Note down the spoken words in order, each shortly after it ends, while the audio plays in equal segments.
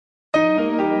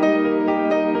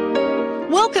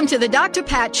Welcome to the Dr.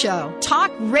 Pat Show. Talk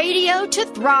radio to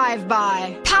thrive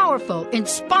by. Powerful,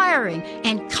 inspiring,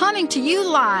 and coming to you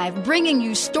live, bringing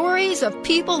you stories of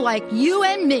people like you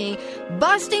and me,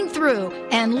 busting through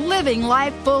and living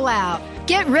life full out.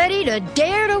 Get ready to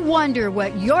dare to wonder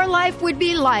what your life would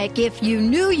be like if you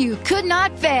knew you could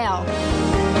not fail.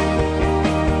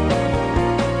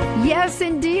 Yes,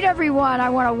 indeed, everyone. I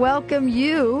want to welcome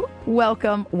you.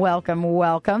 Welcome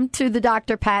to the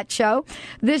Dr. Pat Show.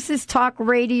 This is Talk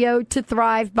Radio to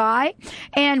Thrive By.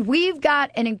 And we've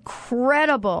got an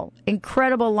incredible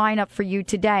lineup for you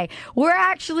today. We're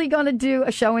actually going to do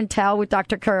a show and tell with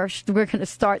Dr. Kerch. We're going to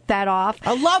start that off.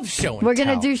 I love show and tell. We're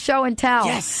going to do show and tell.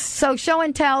 Yes. So show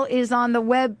and tell is on the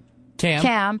web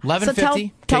cam. 1150.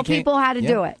 So tell people how to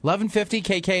do it.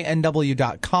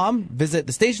 1150kknw.com. Visit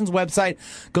the station's website.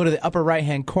 Go to the upper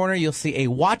right-hand corner. You'll see a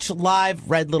watch live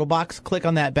red little box. Click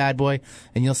on that bad boy,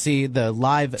 and you'll see the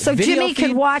live so video Jimmy feed.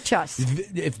 can watch us.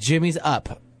 If Jimmy's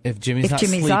up. If Jimmy's not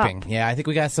sleeping. Up. Yeah, I think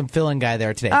we got some fill-in guy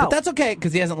there today. Oh. But that's okay,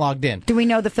 because he hasn't logged in. Do we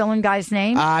know the fill-in guy's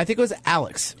name? I think it was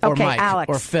Alex or Mike Alex.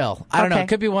 or Phil. I don't know. It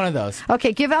could be one of those.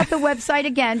 Okay, give out the website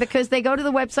again, because they go to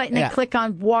the website and they click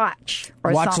on watch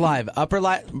or watch something. live.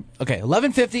 Okay,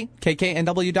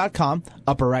 1150kknw.com.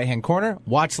 Upper right-hand corner.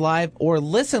 Watch live or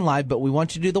listen live, but we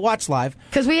want you to do the watch live.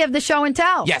 Because we have the show and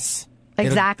tell. Yes.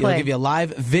 Exactly. It'll give you a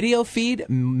live video feed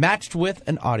matched with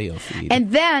an audio feed.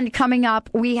 And then coming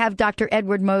up, we have Dr.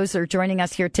 Edward Moser joining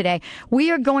us here today. We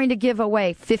are going to give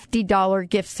away $50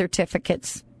 gift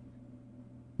certificates.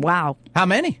 Wow. How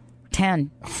many? 10.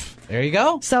 There you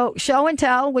go. So show and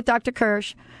tell with Dr.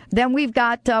 Kerch. Then we've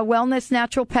got wellness,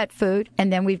 natural pet food.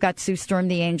 And then we've got Sue Storm,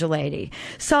 the Angel Lady.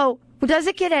 So does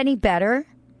it get any better?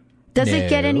 Does it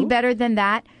get any better than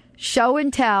that? Show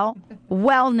and tell,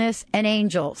 wellness, and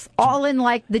angels. All in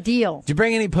like the deal. Did you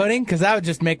bring any pudding? Because that would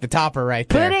just make the topper right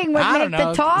there. Pudding would make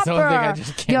the topper. So I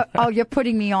just can't. You're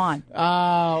putting me on.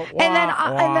 And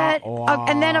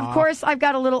then, of course, I've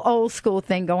got a little old school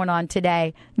thing going on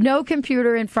today. No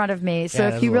computer in front of me. So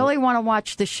if you really want to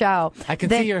watch the show. I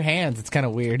can see your hands. It's kind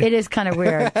of weird. It is kind of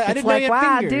weird. It's like,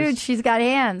 wow, dude, she's got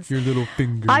hands. Your little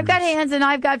fingers. I've got hands and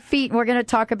I've got feet, and we're going to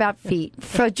talk about feet.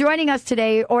 For joining us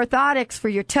today, orthotics for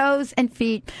your toes and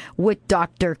feet with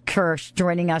Dr. Kerch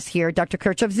joining us here, Dr.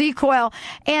 Kerch of Z-CoiL.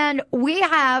 And we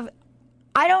have,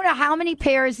 I don't know how many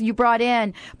pairs you brought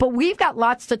in, but we've got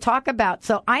lots to talk about.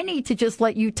 So I need to just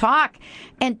let you talk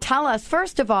and tell us,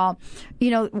 first of all,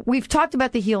 we've talked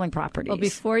about the healing properties. Well,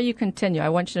 before you continue, I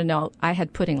want you to know I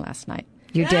had pudding last night.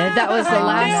 You did? That was the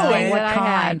last thing that I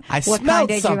had. What kind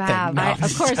did you have?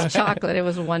 Of course, chocolate. It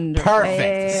was wonderful.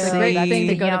 Perfect. It's a great thing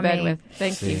to go to bed with.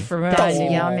 Thank you for reminding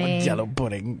me. Yummy. Jello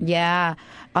pudding. Yeah.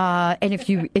 And if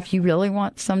you really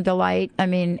want some delight,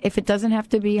 if it doesn't have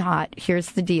to be hot, here's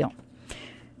the deal.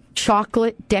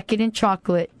 Decadent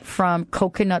chocolate from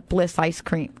Coconut Bliss ice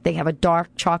cream. They have a dark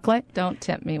chocolate. Don't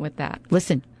tempt me with that.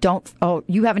 Listen,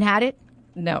 you haven't had it?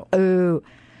 No. Oh.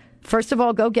 First of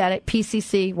all, go get it.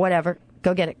 PCC, whatever.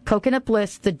 Go get it. Coconut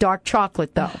Bliss, the dark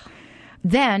chocolate, though.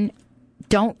 Then,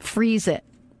 don't freeze it.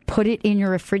 Put it in your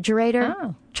refrigerator.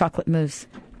 Oh. Chocolate mousse.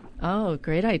 Oh,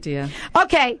 great idea.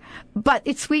 Okay, but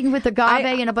it's sweetened with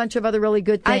agave and a bunch of other really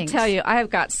good things. I tell you, I have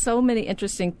got so many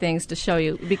interesting things to show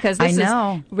you because this is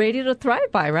Radio to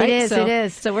Thrive By, right? It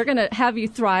is. So we're going to have you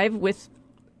thrive with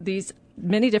these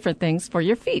many different things for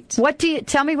your feet.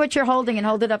 Tell me what you're holding and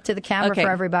hold it up to the camera for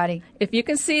everybody. If you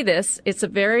can see this, it's a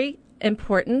very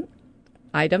important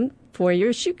item for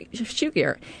your shoe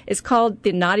gear. It's called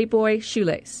the Naughty Boy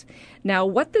shoelace. Now,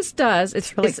 what this does,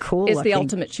 it's really cool. It's the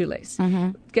ultimate shoelace.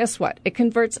 Mm-hmm. Guess what? It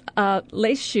converts a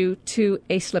lace shoe to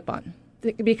a slip-on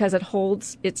because it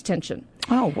holds its tension.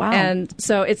 Oh, wow. And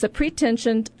so it's a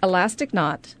pre-tensioned elastic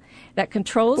knot that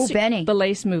controls the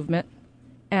lace movement.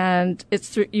 And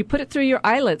you put it through your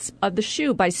eyelets of the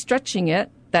shoe by stretching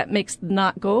it. That makes the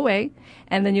knot go away.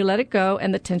 And then you let it go,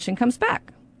 and the tension comes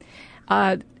back.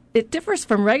 It differs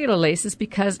from regular laces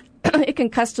because it can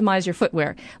customize your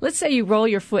footwear. Let's say you roll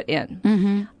your foot in.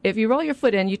 Mm-hmm. If you roll your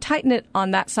foot in, you tighten it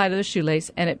on that side of the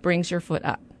shoelace, and it brings your foot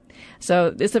up.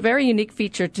 So it's a very unique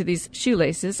feature to these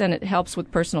shoelaces, and it helps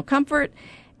with personal comfort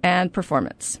and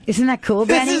performance. Isn't that cool,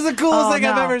 Benny? This is the coolest thing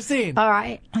I've ever seen. All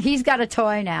right. He's got a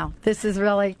toy now. This is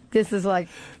like the best.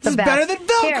 This is better than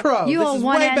Velcro. Here, you hold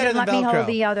one end and let me Velcro. hold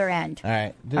the other end. All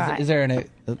right. Is there an...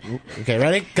 Okay,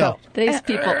 ready? Go. These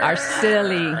people are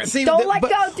silly. See, don't let go,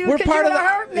 dude, because you're going to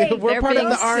hurt me. We're part of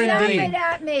the R&D. Snap it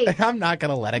at me. I'm not going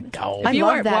to let it go. If you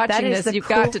aren't watching this, you've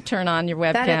got to turn on your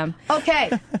webcam. Okay.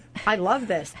 I love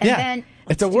this. And then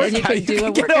It's a workout. And you can do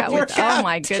a get workout with. Oh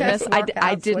my goodness!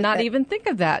 I did not it. even think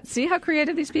of that. See how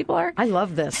creative these people are? I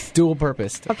love this. Dual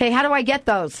purposed. Okay, how do I get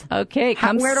those? Okay,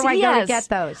 where do I go to get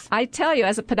those? I tell you,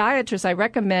 as a podiatrist, I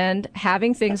recommend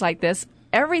having things like this.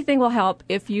 Everything will help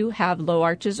if you have low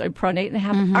arches or pronate and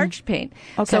have arch pain.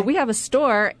 Okay. So we have a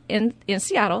store in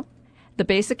Seattle, the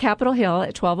base of Capitol Hill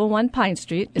at 1201 Pine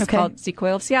Street. It's called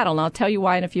Z-CoiL of Seattle, and I'll tell you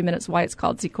why in a few minutes why it's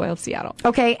called Z-CoiL of Seattle.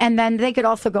 Okay, and then they could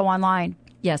also go online.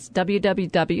 Yes,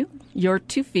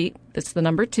 www.your2feet, that's the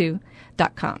number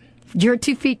 2.com.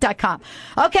 Your2feet.com.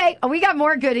 Okay, we got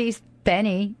more goodies.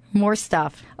 Benny, more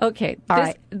stuff. Okay,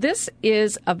 this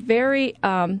is a very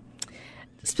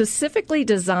specifically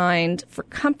designed for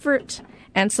comfort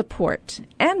and support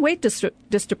and weight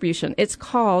distribution. It's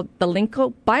called the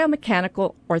Lyncos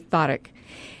Biomechanical Orthotic.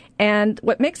 And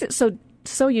what makes it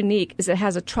so unique is it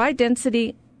has a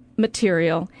tri-density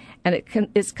material, and it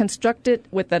is constructed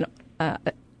with a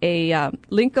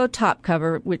Lyncos top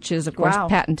cover, which is, of course,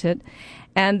 patented.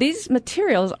 And these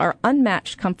materials are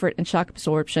unmatched comfort and shock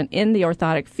absorption in the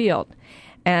orthotic field.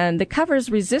 And the covers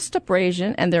resist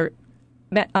abrasion, and they're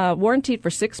warranted for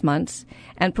 6 months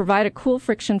and provide a cool,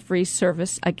 friction-free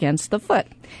surface against the foot.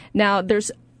 Now,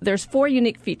 there's 4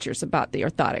 unique features about the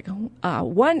orthotic.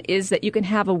 One is that you can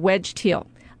have a wedged heel.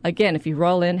 Again, if you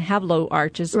roll in, have low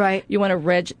arches, you want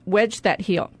to wedge that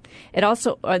heel. It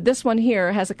also, this one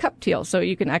here has a cupped heel, so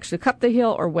you can actually cup the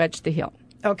heel or wedge the heel.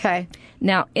 Okay.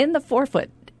 Now, in the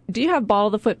forefoot, do you have ball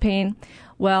of the foot pain?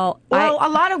 Well, a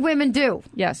lot of women do.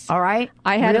 Yes. All right.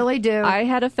 I had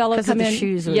a fellow come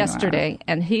in yesterday,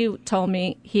 and he told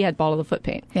me he had ball of the foot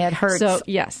pain. Yeah, it hurts. So,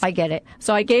 yes. I get it.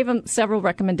 So I gave him several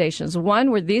recommendations.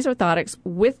 One were these orthotics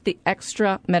with the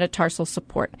extra metatarsal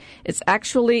support. It's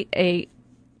actually a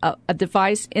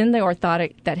device in the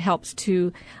orthotic that helps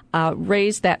to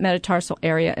raise that metatarsal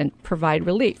area and provide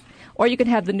relief. Or you can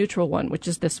have the neutral one, which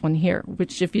is this one here,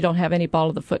 which if you don't have any ball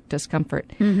of the foot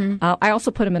discomfort. I also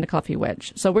put them in a Cluffy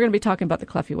wedge. So we're going to be talking about the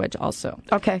Cluffy wedge also.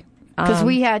 Okay. Because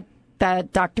we had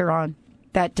that doctor on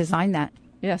that designed that.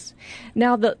 Yes.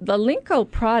 Now, the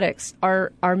Lyncos products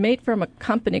are made from a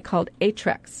company called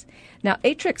Atrix. Now,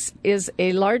 Atrix is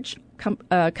a large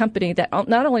company that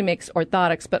not only makes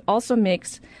orthotics, but also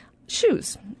makes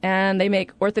shoes, and they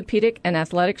make orthopedic and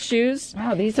athletic shoes.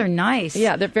 Wow, these are nice.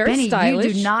 Yeah, they're very Benny, stylish.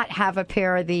 You do not have a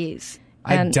pair of these.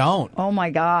 I don't. Oh my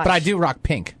gosh! But I do rock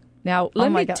pink. Now,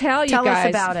 let me tell you guys us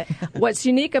about it. What's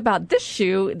unique about this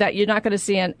shoe that you're not going to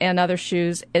see in other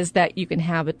shoes is that you can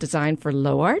have it designed for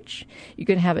low arch, you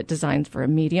can have it designed for a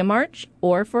medium arch,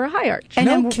 or for a high arch. And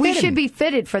then we should be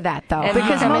fitted for that, though,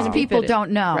 because most people don't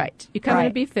know. Right. You come in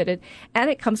to be fitted, and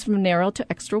it comes from narrow to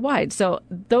extra wide. So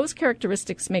those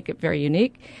characteristics make it very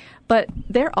unique. But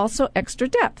they're also extra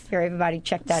depth. Here, everybody,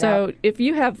 check that out. So if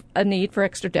you have a need for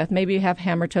extra depth, maybe you have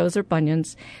hammer toes or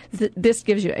bunions, this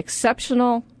gives you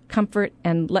exceptional comfort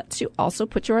and lets you also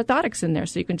put your orthotics in there.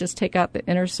 So you can just take out the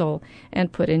inner sole and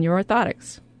put in your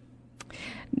orthotics.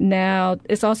 Now,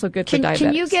 it's also good for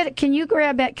diabetics. Can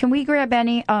we grab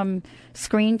any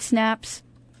screen snaps?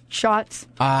 Shots?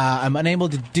 I'm unable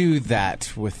to do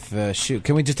that with the shoe.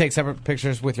 Can we just take separate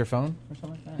pictures with your phone or something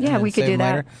like that? Yeah, we could do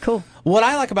that. Later? Cool. What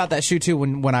I like about that shoe, too,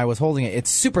 when I was holding it, it's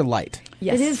super light.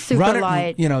 Yes. It is super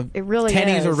light. You know, it really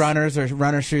tennies is. or runners or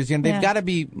runner shoes, you know, they've got to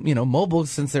be, mobile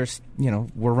since there's,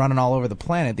 we're running all over the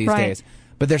planet these days.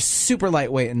 But they're super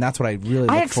lightweight, and that's what I really look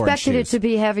for in shoes. I expected it to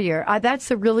be heavier. That's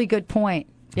a really good point.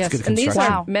 Yes, and these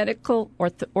are medical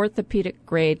orthopedic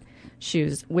grade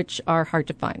shoes, which are hard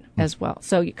to find as well.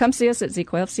 So you come see us at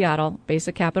Z-CoiL of Seattle, base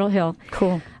of Capitol Hill.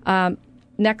 Cool.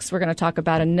 Next, we're going to talk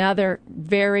about another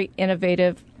very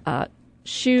innovative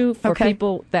shoe for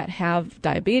people that have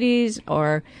diabetes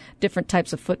or different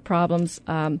types of foot problems.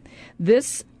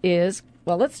 This is,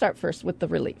 let's start first with the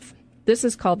Relief. This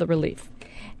is called the Relief.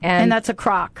 And that's a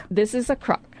Croc. This is a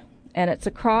Croc. And it's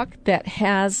a Croc that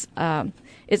has...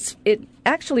 It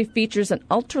actually features an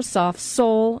ultra-soft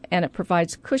sole, and it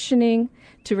provides cushioning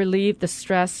to relieve the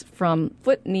stress from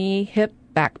foot, knee, hip,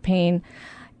 back pain.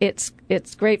 It's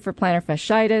great for plantar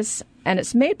fasciitis, and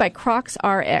it's made by Crocs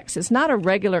RX. It's not a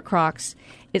regular Crocs.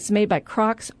 It's made by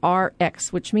Crocs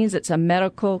RX, which means it's a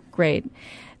medical grade.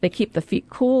 They keep the feet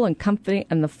cool and comfy,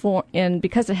 and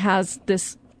because it has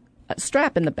this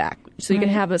strap in the back, so you can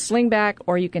have a sling back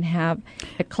or you can have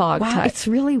a clog type. Wow, it's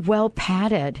really well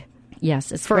padded.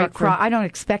 Yes, it's for great a Croc. I don't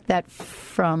expect that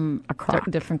from a Croc.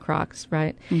 Different Crocs,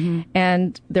 right? Mm-hmm.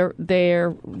 And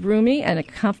they're roomy and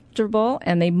comfortable,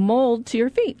 and they mold to your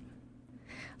feet.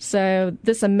 So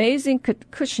this amazing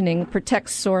cushioning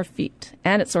protects sore feet,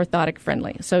 and it's orthotic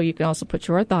friendly. So you can also put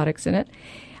your orthotics in it.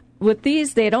 with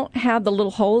these, they don't have the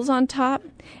little holes on top.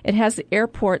 It has the air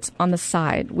ports on the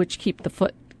side, which keep the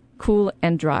foot cool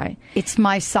and dry. It's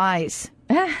my size.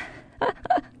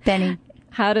 Benny.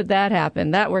 How did that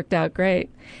happen? That worked out great.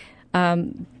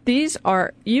 These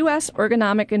are U.S.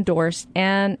 ergonomic endorsed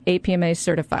and APMA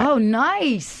certified. Oh,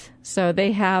 nice. So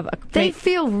they have They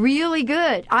feel really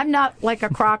good. I'm not like a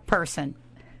Croc person.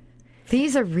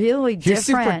 These are really different.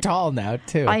 You're super tall now,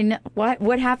 too. I know.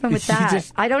 What happened with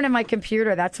that? I don't have my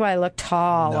computer. That's why I look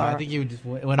tall. No, I think you just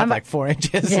went up like 4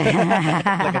 inches.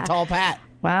 Like a tall Pat.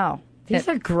 Wow. These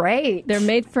are great. They're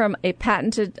made from a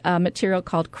patented material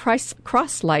called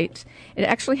Crosslight. It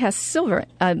actually has silver.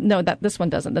 This one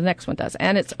doesn't. The next one does.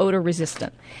 And it's odor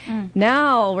resistant.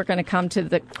 Now we're going to come to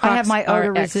the Crocs I have my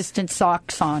odor RX. resistant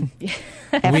socks on.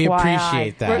 We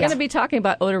appreciate that. We're going to be talking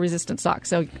about odor resistant socks,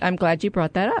 so I'm glad you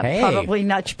brought that up. Hey. Probably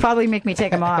not. Probably make me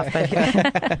take them off. But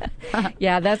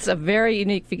Yeah, that's a very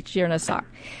unique feature in a sock.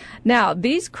 Now,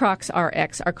 these Crocs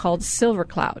RX are called Silver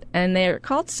Cloud, and they're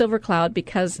called Silver Cloud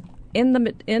because in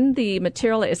the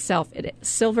material itself,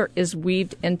 silver is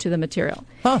weaved into the material.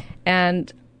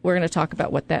 And we're going to talk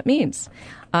about what that means.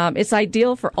 It's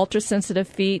ideal for ultra-sensitive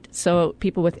feet, so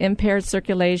people with impaired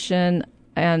circulation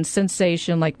and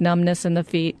sensation like numbness in the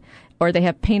feet, or they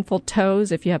have painful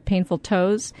toes, if you have painful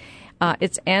toes.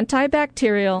 It's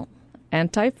antibacterial,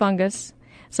 antifungus.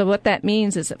 So what that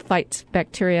means is it fights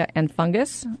bacteria and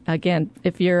fungus. Again,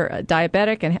 if you're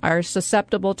diabetic and are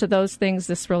susceptible to those things,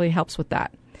 this really helps with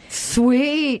that.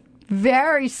 Sweet.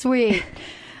 Very sweet.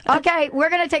 Okay, we're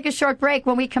going to take a short break.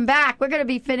 When we come back, we're going to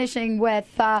be finishing with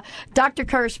Dr.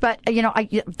 Kerch, but,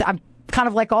 I'm kind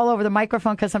of like all over the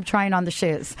microphone because I'm trying on the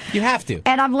shoes. You have to.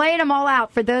 And I'm laying them all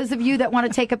out. For those of you that want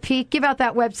to take a peek, give out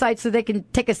that website so they can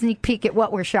take a sneak peek at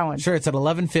what we're showing. Sure, it's at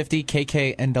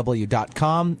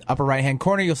 1150kknw.com. Upper right-hand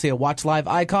corner, you'll see a Watch Live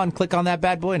icon. Click on that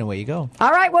bad boy, and away you go.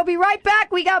 All right, we'll be right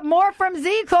back. We got more from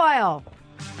Z-CoiL.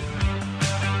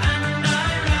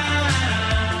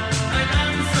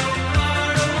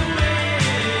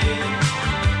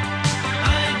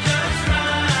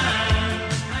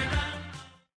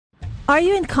 Are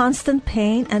you in constant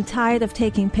pain and tired of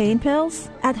taking pain pills?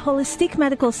 At Holistic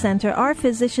Medical Center, our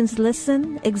physicians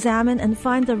listen, examine, and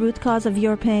find the root cause of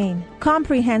your pain.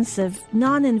 Comprehensive,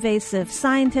 non-invasive,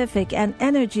 scientific, and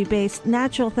energy-based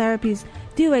natural therapies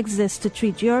do exist to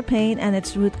treat your pain and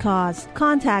its root cause.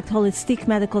 Contact Holistic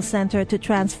Medical Center to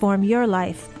transform your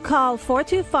life. Call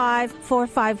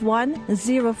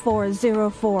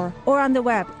 425-451-0404 or on the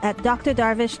web at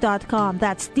drdarvish.com.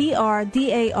 That's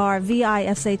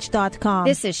drdarvish.com.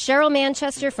 This is Cheryl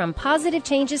Manchester from Positive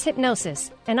Changes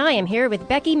Hypnosis, and I am here with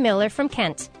Becky Miller from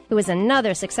Kent, who is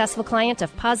another successful client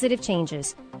of Positive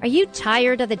Changes. Are you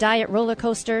tired of the diet roller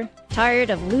coaster?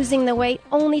 Tired of losing the weight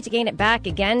only to gain it back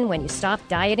again when you stop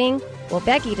dieting? Well,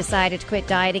 Becky decided to quit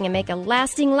dieting and make a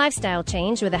lasting lifestyle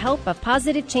change with the help of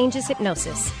Positive Changes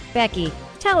Hypnosis. Becky,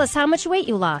 tell us how much weight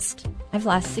you lost. I've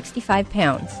lost 65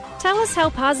 pounds. Tell us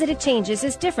how Positive Changes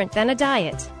is different than a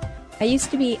diet. I used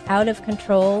to be out of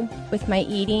control with my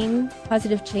eating.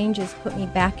 Positive Changes put me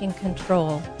back in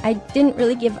control. I didn't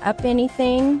really give up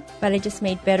anything, but I just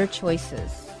made better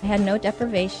choices. I had no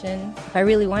deprivation. If I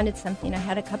really wanted something, I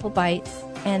had a couple bites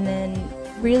and then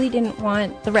really didn't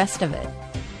want the rest of it.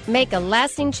 Make a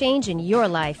lasting change in your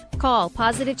life. Call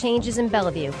Positive Changes in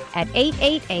Bellevue at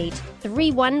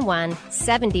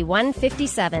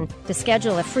 888-311-7157 to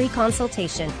schedule a free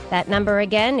consultation. That number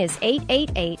again is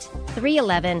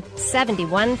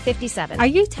 888-311-7157. Are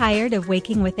you tired of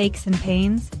waking with aches and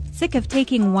pains? Sick of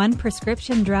taking one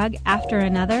prescription drug after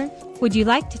another? Would you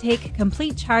like to take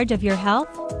complete charge of your health?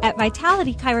 At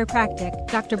Vitality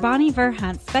Chiropractic, Dr. Bonnie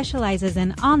Verhunt specializes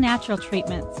in all-natural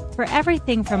treatments for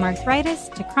everything from arthritis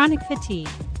to chronic fatigue.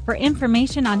 For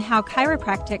information on how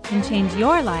chiropractic can change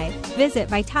your life, visit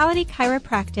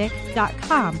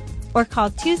vitalitychiropractic.com or call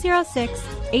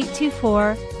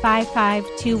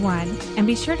 206-824-5521. And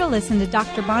be sure to listen to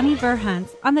Dr. Bonnie Verhunt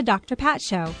on The Dr. Pat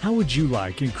Show. How would you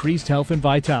like increased health and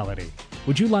vitality?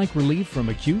 Would you like relief from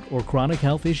acute or chronic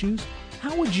health issues?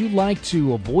 How would you like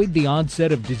to avoid the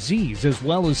onset of disease as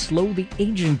well as slow the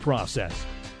aging process?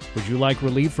 Would you like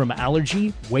relief from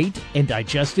allergy, weight, and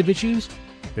digestive issues?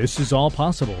 This is all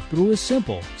possible through a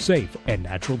simple, safe, and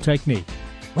natural technique.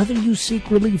 Whether you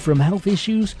seek relief from health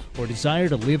issues or desire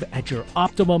to live at your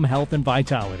optimum health and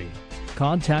vitality,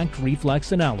 contact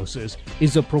reflex analysis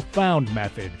is a profound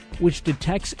method which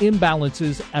detects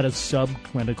imbalances at a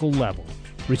subclinical level,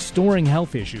 restoring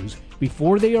health issues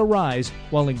before they arise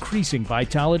while increasing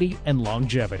vitality and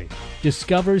longevity.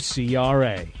 Discover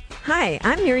CRA. Hi,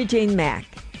 I'm Mary Jane Mack.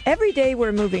 Every day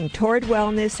we're moving toward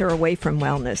wellness or away from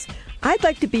wellness. I'd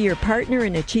like to be your partner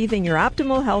in achieving your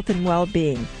optimal health and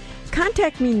well-being.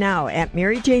 Contact me now at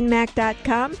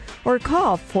maryjanemack.com or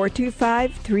call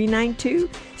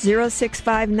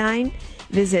 425-392-0659.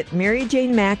 Visit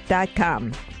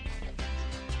maryjanemack.com.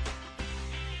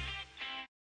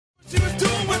 She was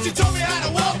doing what she told me how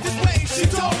to walk this way. She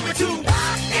told me to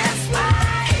walk this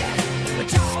way.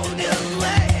 Told this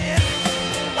way.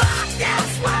 Walk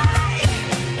this way.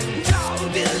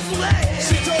 Told this way.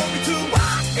 She told me to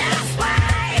walk this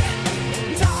way.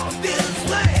 Told this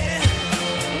way.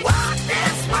 Walk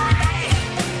this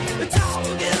way.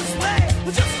 Told this way.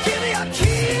 Just give me a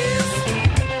kiss.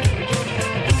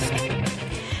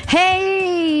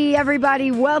 Hey,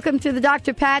 everybody. Welcome to the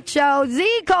Dr. Pat Show.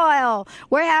 Z-CoiL.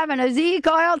 We're having a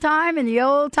Z-CoiL time in the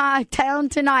old town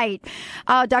tonight.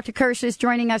 Dr. Kerch is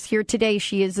joining us here today.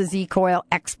 She is a Z-CoiL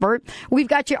expert. We've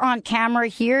got you on camera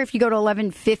here. If you go to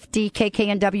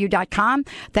 1150kknw.com,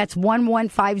 that's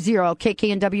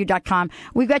 1150kknw.com.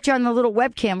 We've got you on the little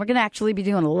webcam. We're going to actually be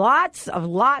doing lots and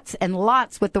lots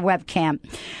with the webcam.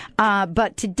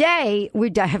 But today we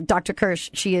have Dr. Kerch.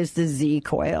 She is the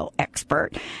Z-CoiL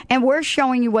expert. And we're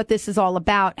showing you what this is all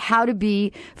about, how to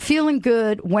be feeling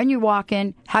good when you're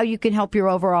walking, how you can help your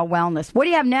overall wellness. What do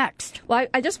you have next? Well,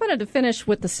 I just wanted to finish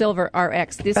with the Silver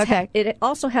RX. It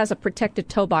also has a protected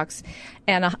toe box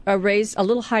and a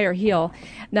little higher heel.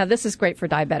 Now, this is great for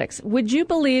diabetics. Would you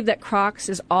believe that Crocs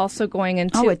is also going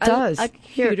into a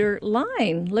cuter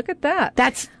line? Look at that.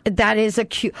 That is a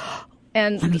cute...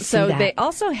 And so they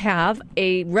also have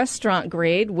a restaurant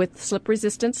grade with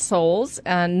slip-resistant soles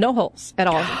and no holes at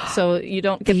all, so you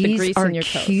don't get the grease in your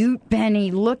toes. These are cute,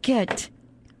 Benny. Look at...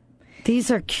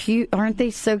 These are cute. Aren't they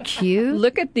so cute?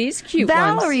 Look at these cute ones.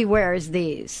 Valerie wears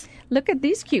these. Look at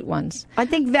these cute ones. I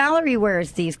think Valerie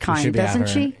wears these kind, doesn't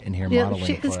she? In here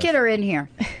modeling. Let's get her in here.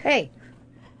 Hey,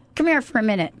 come here for a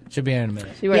minute. Should be in a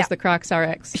minute. She wears the Crocs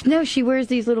RX. No, she wears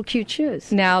these little cute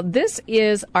shoes. Now, this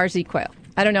is our Z-CoiL.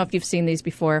 I don't know if you've seen these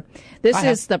before. This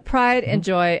is the pride and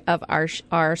joy of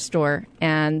our store,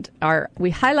 and we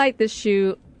highlight this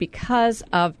shoe because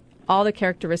of all the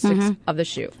characteristics of the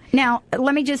shoe. Now,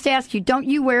 let me just ask you, don't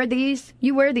you wear these?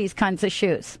 You wear these kinds of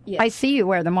shoes. Yes. I see you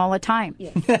wear them all the time.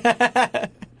 Yes.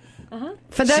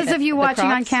 For those of you watching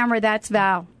on camera, that's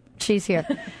Val. She's here.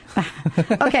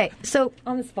 Okay, so...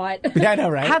 On the spot. Yeah, I know,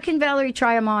 right? How can Valerie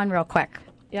try them on real quick?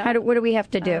 Yeah. What do we have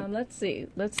to do? Let's see.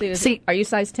 Are you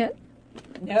size 10?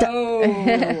 No.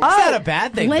 It's not a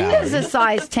bad thing, Linda's Valerie. a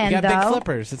size 10, You got though. big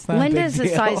flippers. It's not Linda's a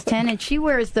big a deal. size 10, and she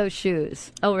wears those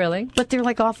shoes. Oh, really? But they're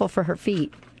like awful for her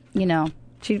feet, you know.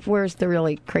 She wears the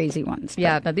really crazy ones.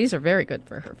 Yeah, now these are very good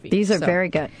for her feet. These are very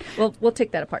good. We'll take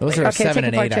that apart Those later. are 7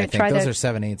 and 8, I think. Those are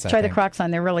 7 8s, I think. Try the Crocs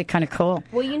on. They're really kind of cool.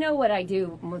 Well, you know what I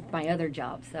do with my other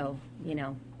job, so,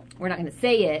 we're not going to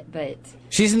say it, but...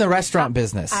 She's in the restaurant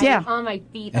business. I'm on my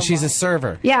feet And she's a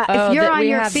server. Yeah, if you're on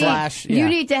your feet, / you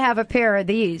need to have a pair of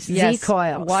these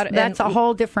Z-CoiLs. That's a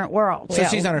whole different world. So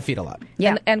she's on her feet a lot.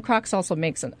 Yeah. And Crocs also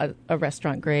makes a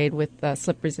restaurant grade with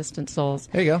slip-resistant soles.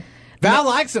 There you go. Val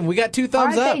likes them. We got 2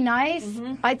 thumbs up. Aren't they nice?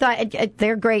 I thought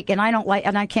they're great, and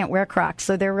I can't wear Crocs,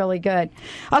 so they're really good.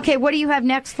 Okay, what do you have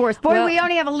next for us? Boy, we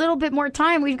only have a little bit more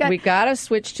time. We got to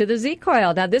switch to the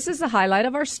Z-CoiL. Now, this is the highlight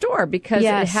of our store because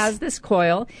it has this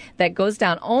coil that goes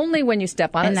down only when you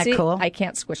step on it. Isn't that cool? I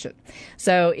can't squish it.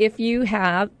 So if you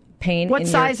have pain What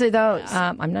size are those?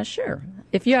 I'm not sure.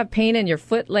 If you have pain in your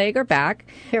foot, leg, or back,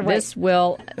 this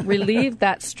will relieve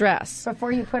that stress. Before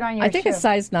you put on your I think shoe. It's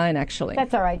size 9, actually.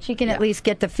 That's all right. She can at least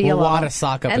get the feel We'll of wad it. a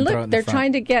sock up and throw it look, in the they're front.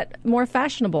 trying to get more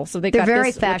fashionable. So they're very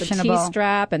this fashionable. with the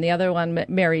T-strap and the other one,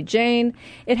 Mary Jane.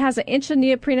 It has an inch of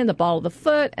neoprene in the ball of the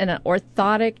foot and an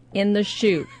orthotic in the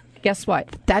shoe. Guess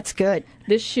what? That's good.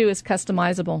 This shoe is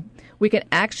customizable. We can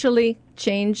actually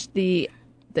change the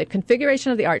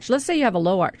configuration of the arch. Let's say you have a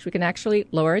low arch. We can actually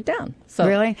lower it down. So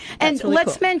really? And really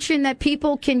let's cool. mention that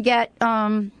people can get...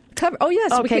 Cover. Oh,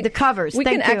 yes. Okay, the covers. We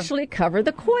Thank can you. actually cover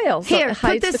the coil. So Here, it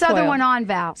hides put this the other coil. one on,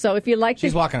 Val. So if you like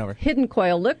She's walking over. hidden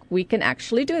coil look, we can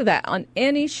actually do that on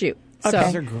any shoe. Okay. So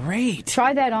These are great.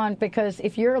 Try that on, because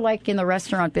if you're like in the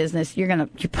restaurant business, you're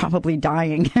probably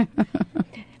dying.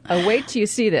 wait till you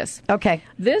see this. Okay.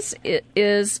 This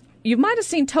is... You might have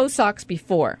seen toe socks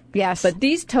before. Yes. But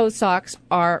these toe socks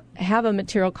have a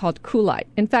material called Coolite.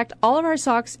 In fact, all of our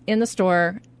socks in the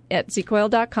store at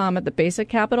zcoil.com at the base of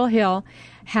Capitol Hill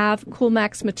have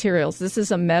Coolmax materials. This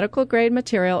is a medical grade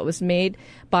material. It was made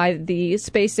by the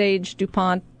space age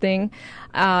DuPont thing.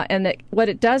 And what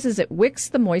it does is it wicks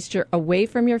the moisture away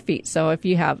from your feet. So if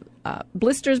you have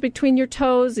blisters between your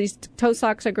toes, these toe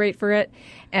socks are great for it.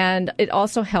 And it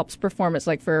also helps performance,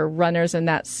 like for runners and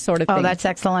that sort of thing. Oh, that's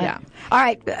excellent. Yeah. All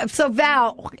right. So,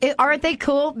 Val, aren't they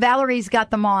cool? Valerie's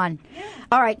got them on. Yeah.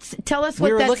 All right. Tell us what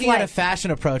that's like. We're looking at a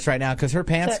fashion approach right now because her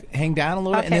pants hang down a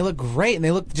little bit, and they look great, and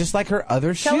they look just like her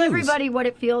other shoes. Tell everybody what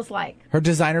it feels like. Her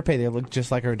designer pair, they look just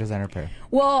like her designer pair.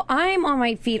 Well, I'm on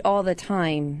my feet all the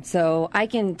time, so I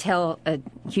can tell a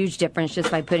huge difference just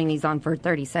by putting these on for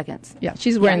 30 seconds. Yeah,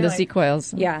 she's wearing the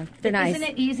Z-CoiLs. Yeah, they're nice. Isn't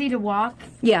it easy to walk?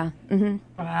 Yeah. Mm-hmm.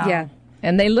 Wow. Yeah.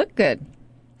 And they look good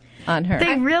on her.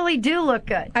 They really do look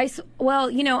good. Well,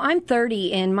 I'm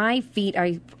 30, and my feet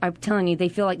I'm telling you, they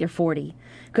feel like they're 40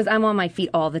 because I'm on my feet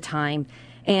all the time.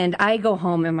 And I go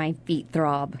home and my feet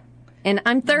throb. And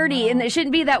I'm 30, and it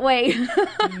shouldn't be that way.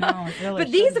 No, it really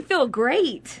but these feel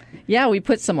great. Yeah, we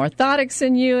put some orthotics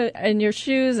in your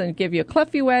shoes and give you a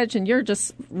cluffy wedge, and you're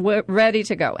just ready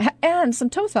to go. And some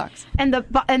toe socks.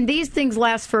 And these things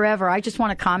last forever. I just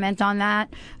want to comment on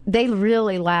that. They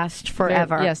really last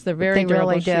forever. They're very durable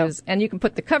really shoes. do. And you can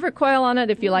put the cover coil on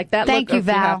it if you like that Thank look, you, or if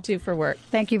Val. you have to for work.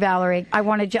 Thank you, Valerie.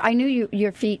 I knew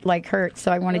your feet hurt,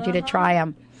 so I wanted you to try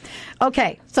them.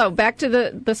 Okay. So back to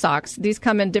the socks. These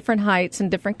come in different heights and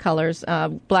different colors,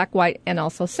 black, white, and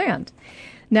also sand.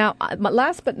 Now,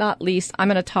 last but not least, I'm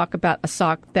going to talk about a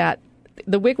sock the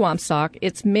Wigwam sock.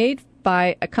 It's made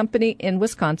by a company in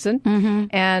Wisconsin. Mm-hmm.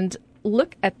 And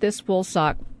look at this wool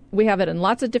sock. We have it in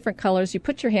lots of different colors. You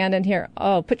put your hand in here.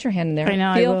 Oh, put your hand in there. I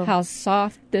know, Feel how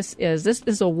soft this is. This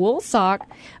is a wool sock,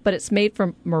 but it's made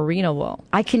from merino wool.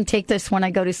 I can take this when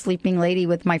I go to Sleeping Lady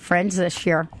with my friends this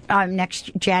year,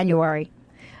 next January.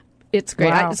 It's great.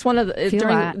 Wow. It's one of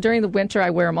the during the winter.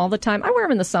 I wear them all the time. I wear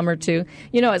them in the summer too.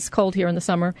 It's cold here in the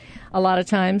summer a lot of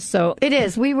times. So it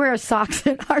is. We wear socks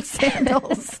in our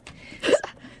sandals.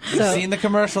 You've seen the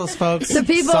commercials, folks. The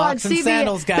people Socks on and CBS,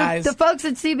 sandals, guys. The folks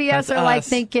at CBS That's are like us.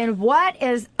 thinking, "What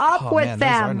is up with man,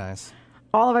 them?" Those are nice.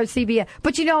 All of our CBS,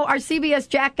 but our CBS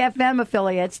Jack FM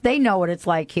affiliates, they know what it's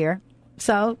like here.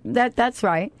 So that's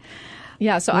right.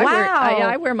 Yeah. So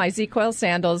I wear my Z-CoiL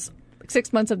sandals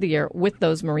 6 months of the year with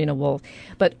those merino wool.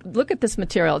 But look at this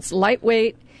material. It's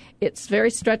lightweight. It's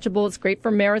very stretchable. It's great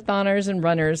for marathoners and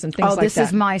runners and things like that. Oh, this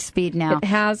is my speed now. It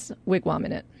has wigwam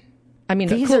in it. I mean,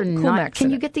 these are not. Coolmax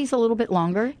Can you get these a little bit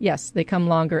longer? Yes, they come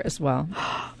longer as well.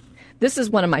 This is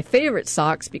one of my favorite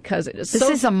socks because it is This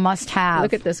is a must-have.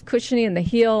 Look at this cushiony in the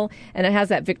heel, and it has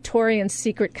that Victoria's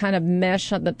Secret kind of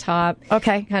mesh on the top.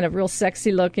 Okay. Kind of real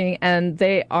sexy looking, and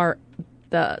they are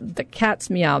the cat's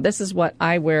meow. This is what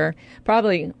I wear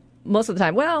probably most of the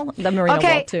time. Well, the merino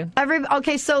wool too.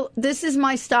 Okay, so this is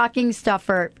my stocking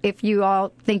stuffer if you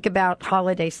all think about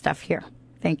holiday stuff here.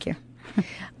 Thank you.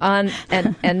 And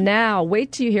now,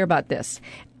 wait till you hear about this.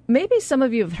 Maybe some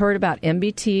of you have heard about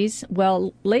MBTs.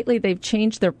 Well, lately they've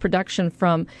changed their production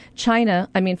from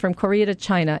Korea to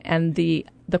China, and the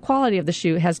quality of the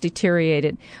shoe has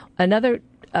deteriorated. Another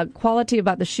quality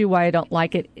about the shoe, why I don't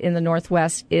like it in the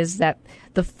Northwest, is that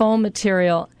the foam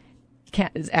material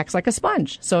acts like a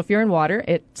sponge. So if you're in water,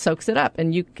 it soaks it up,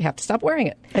 and you have to stop wearing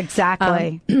it.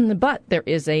 Exactly. But there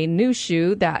is a new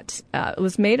shoe that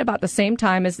was made about the same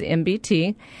time as the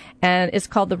MBT, and it's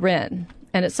called the Ren.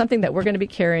 And it's something that we're going to be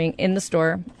carrying in the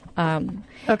store.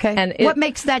 Okay. And what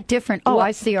makes that different? Oh,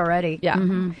 I see already. Yeah.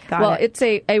 Mm-hmm. Got it. It's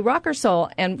a rocker sole,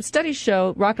 and studies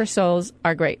show rocker soles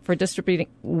are great for distributing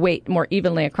weight more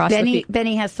evenly across the feet.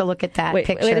 Benny has to look at that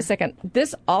picture. Wait a second.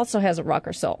 This also has a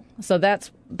rocker sole. So that's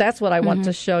what I want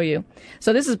to show you.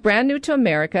 So this is brand new to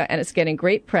America, and it's getting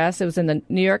great press. It was in the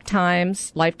New York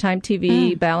Times, Lifetime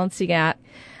TV, Balancing Act.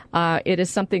 It is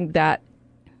something that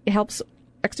helps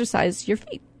exercise your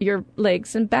feet, your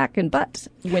legs and back and butt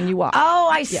when you walk. Oh,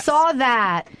 I saw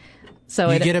that. So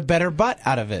you get a better butt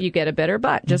out of it. You get a better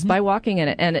butt just by walking in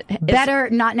it. And better,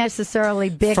 not necessarily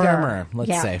bigger. Firmer,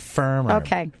 let's say. Firmer.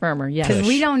 Okay. Firmer, yes. Because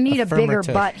we don't need a bigger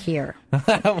butt here.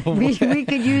 we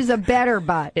could use a better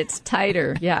butt. It's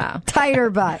tighter, yeah. Tighter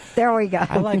butt. There we go.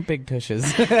 I like big tushes.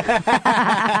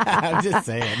 I'm just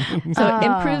saying. So it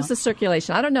improves the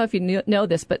circulation. I don't know if you know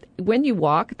this, but when you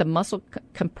walk, the muscle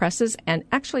compresses and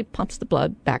actually pumps the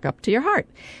blood back up to your heart.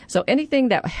 So anything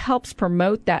that helps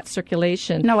promote that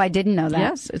circulation. No, I didn't know that.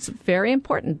 Yes, it's very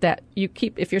important that you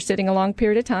keep, if you're sitting a long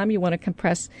period of time, you want to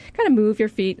compress, kind of move your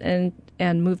feet and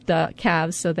move the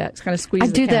calves so that it's kind of squeeze the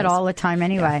calves. I do that all the time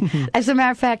anyway. As a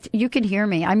matter of fact, you can hear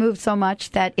me. I move so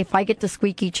much that if I get the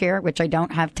squeaky chair, which I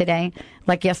don't have today,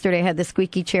 like yesterday I had the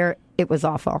squeaky chair, it was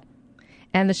awful.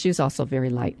 And the shoe's also very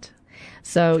light.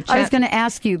 So I was going to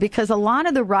ask you, because a lot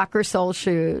of the rocker sole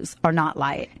shoes are not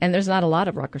light. And there's not a lot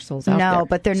of rocker soles out there. No,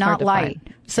 but they're not light.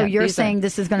 So you're saying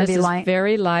this is going to be light? This is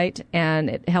very light, and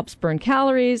it helps burn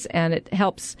calories, and it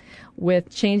helps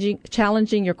with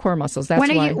challenging your core muscles. That's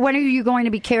why. When are you going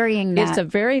to be carrying that? It's a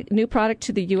very new product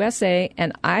to the USA,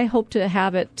 and I hope to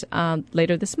have it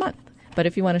later this month. But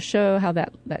if you want to show how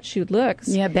that shoe looks.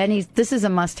 Yeah, this is a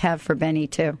must-have for Benny,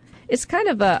 too. It's kind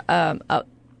of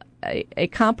a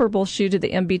comparable shoe to the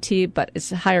MBT, but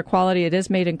it's higher quality. It is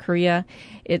made in Korea.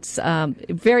 It's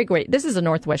very great. This is a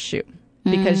Northwest shoe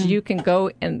because you can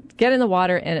go and get in the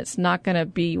water, and it's not going to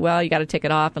be, you got to take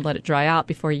it off and let it dry out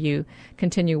before you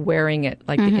continue wearing it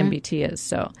like the MBT is.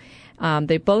 So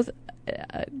they both,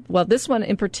 this one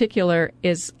in particular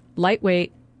is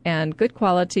lightweight and good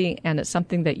quality, and it's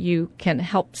something that you can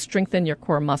help strengthen your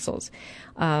core muscles.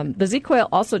 The Z-CoiL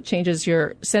also changes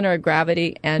your center of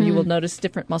gravity, and you will notice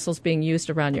different muscles being used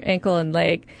around your ankle and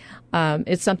leg.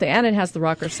 It's something, and it has the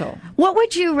rocker sole. What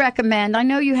would you recommend? I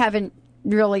know you haven't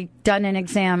really done an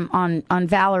exam on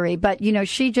Valerie, but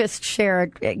she just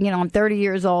shared, I'm 30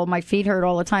 years old, my feet hurt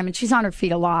all the time, and she's on her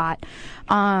feet a lot.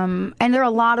 And there are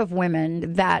a lot of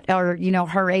women that are,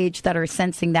 her age that are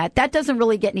sensing that. That doesn't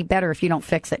really get any better if you don't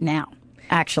fix it now.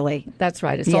 Actually, that's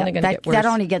right. It's only going to get worse. That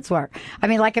only gets worse. I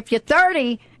mean, like if you're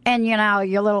 30 and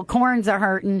your little corns are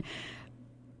hurting,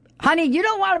 honey, you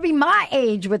don't want to be my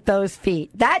age with those feet.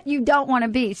 That you don't want to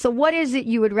be. So what is it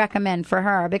you would recommend for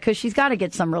her? Because she's got to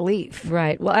get some relief.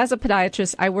 Right. Well, as a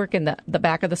podiatrist, I work in the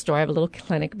back of the store. I have a little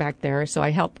clinic back there. So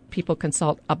I help people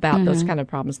consult about those kind of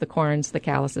problems, the corns, the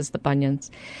calluses, the bunions.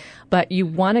 But you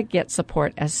want to get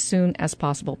support as soon as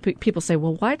possible. People say,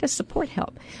 well, why does support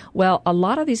help? Well, a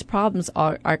lot of these problems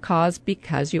are caused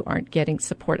because you aren't getting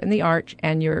support in the arch,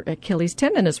 and your Achilles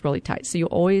tendon is really tight. So you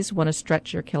always want to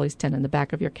stretch your Achilles tendon, the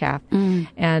back of your calf.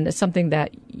 And it's something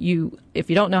that if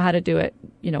you don't know how to do it,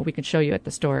 we can show you at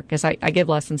the store, because I give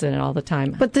lessons in it all the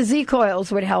time. But the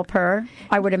Z-CoiLs would help her,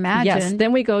 I would imagine. Yes.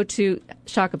 Then we go to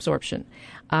shock absorption.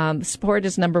 Support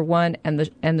is number one, and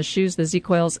the shoes, the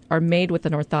Z-CoiLs, are made with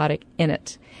an orthotic in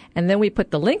it. And then we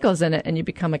put the Lyncos in it, and you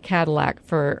become a Cadillac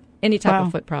for any type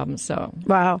of foot problem. So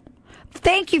wow.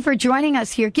 Thank you for joining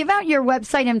us here. Give out your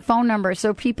website and phone number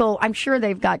so people, I'm sure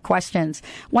they've got questions.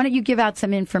 Why don't you give out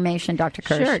some information, Dr.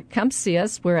 Kerch? Sure. Come see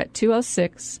us. We're at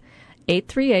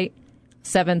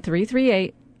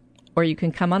 206-838-7338, or you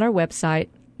can come on our website,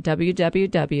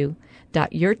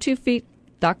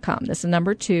 www.your2feet.com. This is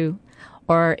number 2.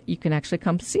 Or you can actually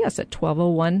come see us at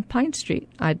 1201 Pine Street.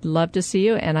 I'd love to see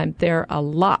you, and I'm there a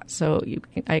lot, so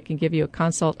I can give you a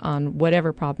consult on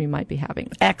whatever problem you might be having.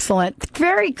 Excellent.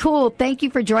 Very cool. Thank you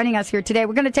for joining us here today.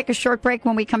 We're going to take a short break.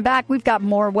 When we come back, we've got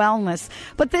more wellness,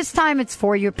 but this time it's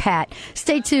for your pet.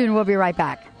 Stay tuned. We'll be right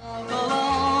back. All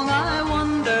along I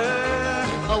wonder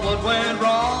what went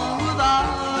wrong with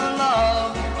our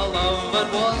love, a love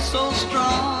that was so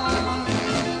strong.